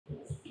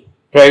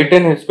Write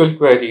an SQL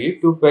query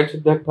to fetch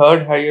the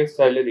third highest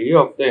salary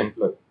of the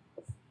employee.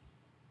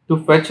 To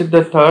fetch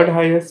the third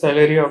highest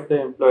salary of the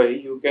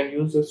employee, you can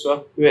use a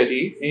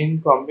subquery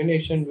in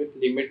combination with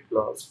limit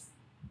clause.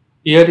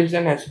 Here is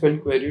an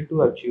SQL query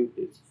to achieve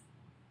this.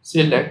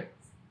 Select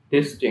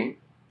distinct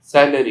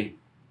salary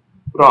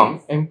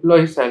from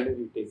employee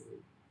salary table.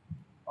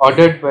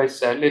 Ordered by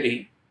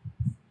salary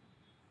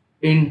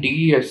in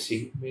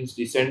DESC means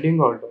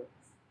descending order.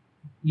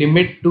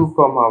 Limit 2,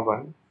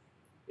 1.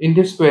 In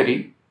this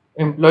query,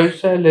 employee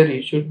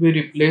salary should be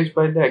replaced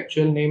by the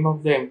actual name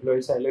of the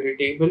employee salary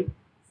table.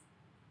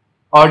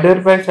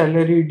 Order by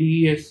salary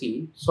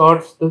DESC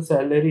sorts the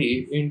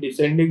salary in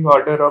descending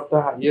order of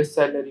the highest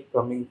salary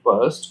coming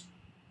first.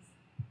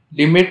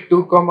 Limit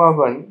 2,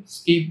 1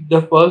 skip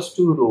the first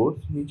two rows,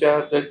 which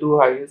are the two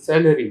highest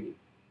salary,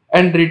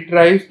 and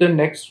retrieves the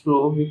next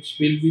row, which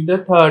will be the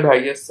third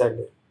highest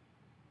salary.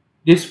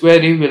 This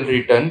query will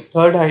return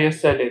third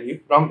highest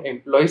salary from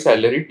employee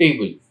salary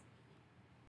table.